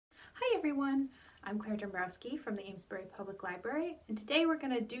everyone, I'm Claire Dombrowski from the Amesbury Public Library, and today we're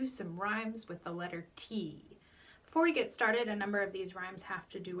going to do some rhymes with the letter T. Before we get started, a number of these rhymes have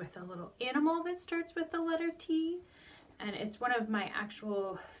to do with a little animal that starts with the letter T, and it's one of my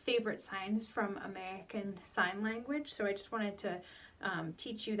actual favorite signs from American Sign Language, so I just wanted to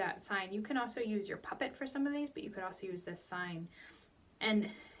teach you that sign. You can also use your puppet for some of these, but you could also use this sign. And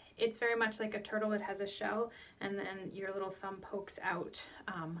it's very much like a turtle. It has a shell, and then your little thumb pokes out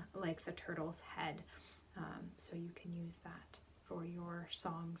like the turtle's head. So you can use that for your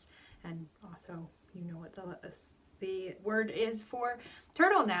songs. And also, you know what the word is for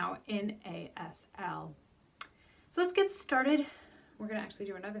turtle now in ASL. So let's get started. We're going to actually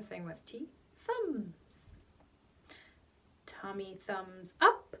do another thing with T. Thumbs. Tommy thumbs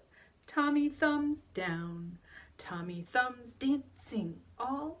up, Tommy thumbs down. Tommy thumbs dancing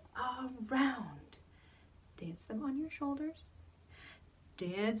all around. Dance them on your shoulders.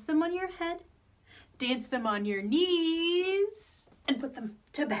 Dance them on your head. Dance them on your knees. And put them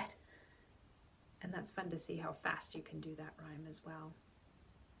to bed. And that's fun to see how fast you can do that rhyme as well.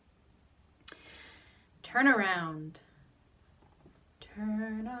 Turn around.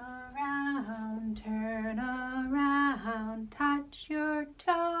 Turn around, turn around. Touch your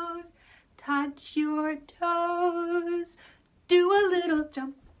toes. Touch your toes. Do a little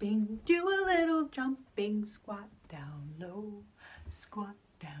jumping, squat down low, squat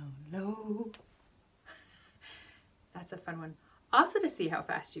down low. That's a fun one. Also to see how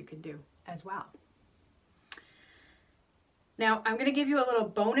fast you can do as well. Now I'm going to give you a little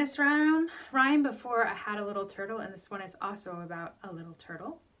bonus rhyme before I had a little turtle, and this one is also about a little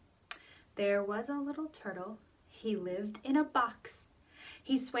turtle. There was a little turtle. He lived in a box.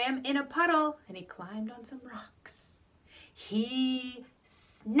 He swam in a puddle, and he climbed on some rocks. He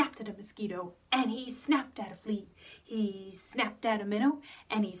snapped at a mosquito, and he snapped at a flea. He snapped at a minnow,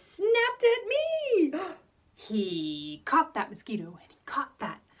 and he snapped at me. He caught that mosquito, and he caught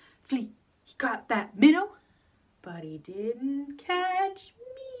that flea. He caught that minnow, but he didn't catch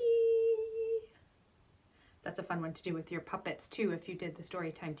me. That's a fun one to do with your puppets, too, if you did the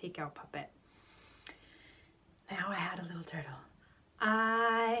Storytime Take Out puppet. Now I had a little turtle.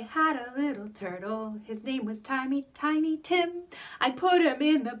 I had a little turtle, his name was Tiny Tim. I put him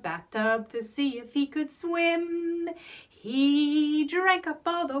in the bathtub to see if he could swim. He drank up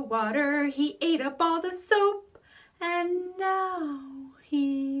all the water, he ate up all the soap, and now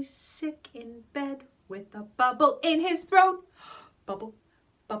he's sick in bed with a bubble in his throat. Bubble,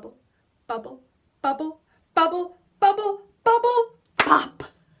 bubble, bubble, bubble, bubble, bubble, bubble, pop.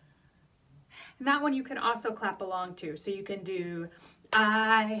 And that one you can also clap along to. So you can do,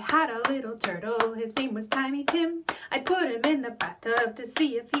 I had a little turtle, his name was Tiny Tim. I put him in the bathtub to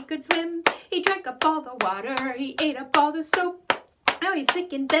see if he could swim. He drank up all the water, he ate up all the soap. Now he's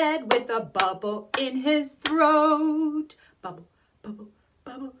sick in bed with a bubble in his throat. Bubble, bubble,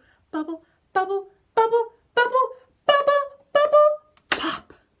 bubble, bubble, bubble, bubble, bubble, bubble, bubble,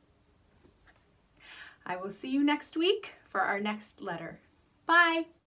 pop. I will see you next week for our next letter. Bye.